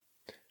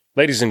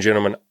Ladies and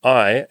gentlemen,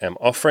 I am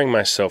opening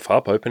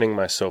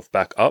myself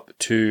back up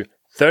to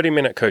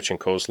 30-minute coaching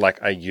calls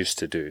like I used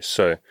to do.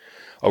 So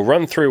I'll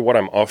run through what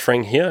I'm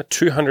offering here,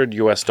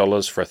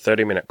 $200 for a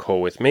 30-minute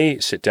call with me.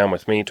 Sit down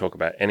with me, talk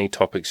about any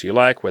topics you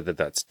like, whether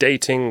that's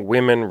dating,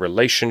 women,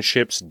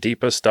 relationships,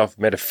 deeper stuff,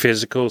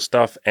 metaphysical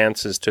stuff,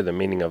 answers to the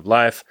meaning of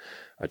life.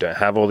 I don't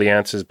have all the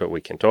answers, but we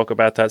can talk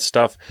about that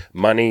stuff.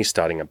 Money,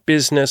 starting a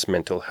business,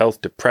 mental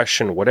health,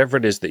 depression, whatever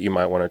it is that you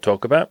might want to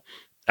talk about.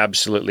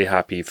 Absolutely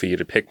happy for you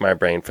to pick my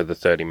brain for the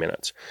 30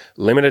 minutes.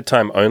 Limited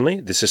time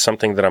only. This is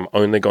something that I'm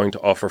only going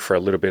to offer for a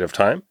little bit of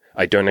time.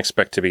 I don't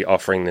expect to be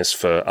offering this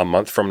for a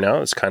month from now.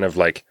 It's kind of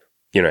like,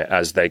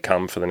 as they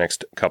come for the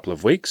next couple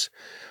of weeks.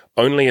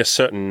 Only a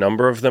certain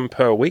number of them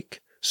per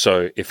week.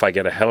 So if I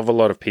get a hell of a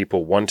lot of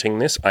people wanting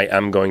this, I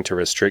am going to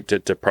restrict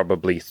it to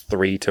probably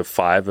 3 to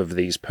 5 of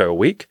these per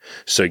week.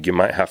 So you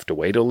might have to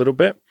wait a little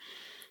bit.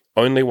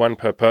 Only one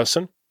per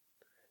person.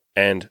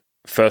 And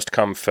first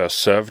come, first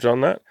served on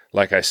that.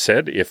 Like I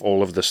said, if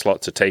all of the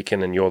slots are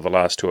taken and you're the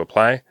last to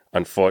apply,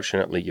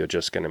 unfortunately, you're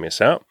just going to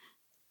miss out.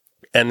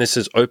 And this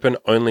is open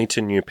only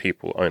to new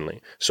people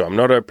only. So I'm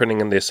not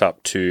opening this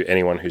up to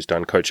anyone who's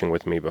done coaching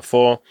with me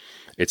before.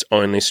 It's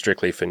only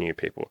strictly for new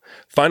people.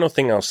 Final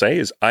thing I'll say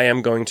is I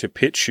am going to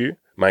pitch you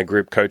my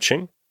group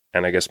coaching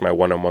and I guess my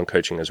one-on-one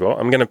coaching as well.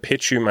 I'm going to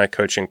pitch you my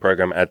coaching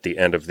program at the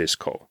end of this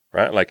call,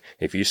 right? Like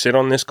if you sit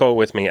on this call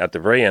with me at the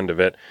very end of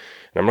it,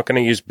 and I'm not going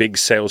to use big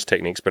sales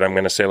techniques, but I'm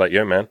going to say like,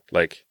 yo, man,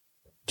 like,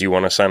 do you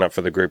want to sign up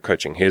for the group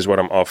coaching? Here's what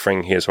I'm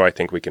offering. Here's how I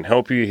think we can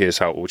help you. Here's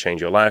how it will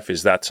change your life.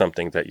 Is that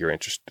something that you're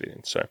interested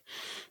in? So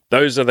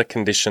those are the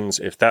conditions.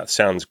 If that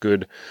sounds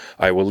good,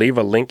 I will leave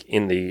a link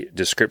in the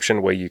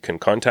description where you can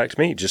contact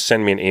me. Just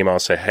send me an email,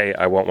 say, hey,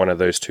 I want one of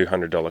those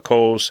 $200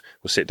 calls.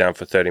 We'll sit down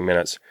for 30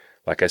 minutes.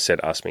 Like I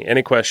said, ask me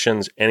any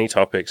questions, any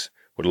topics.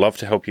 Would love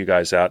to help you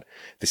guys out.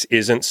 This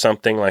isn't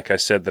something, like I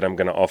said, that I'm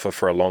going to offer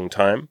for a long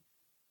time.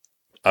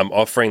 I'm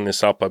offering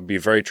this up. I'll be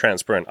very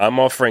transparent. I'm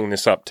offering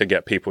this up to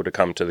get people to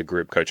come to the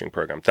group coaching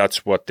program.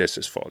 That's what this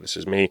is for. This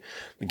is me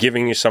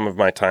giving you some of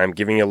my time,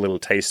 giving you a little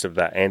taste of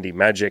that Andy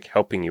magic,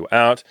 helping you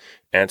out,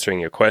 answering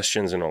your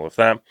questions and all of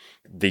that.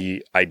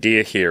 The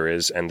idea here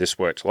is, and this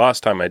worked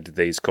last time I did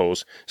these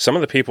calls, some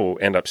of the people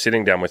end up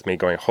sitting down with me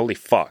going, holy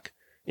fuck,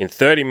 in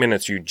 30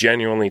 minutes, you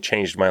genuinely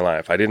changed my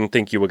life. I didn't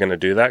think you were going to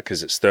do that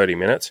because it's 30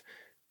 minutes.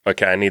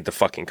 Okay, I need the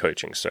fucking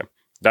coaching. So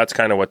that's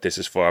kind of what this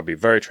is for. I'll be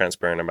very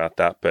transparent about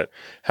that, but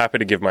happy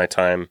to give my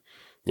time,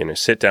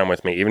 sit down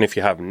with me. Even if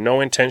you have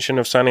no intention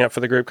of signing up for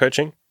the group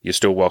coaching, you're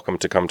still welcome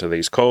to come to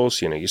these calls.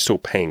 You're still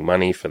paying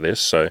money for this.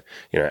 So,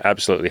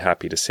 absolutely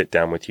happy to sit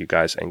down with you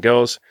guys and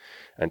girls.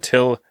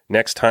 Until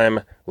next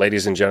time,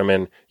 ladies and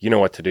gentlemen, you know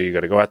what to do. You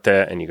got to go out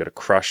there and you got to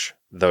crush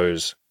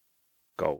those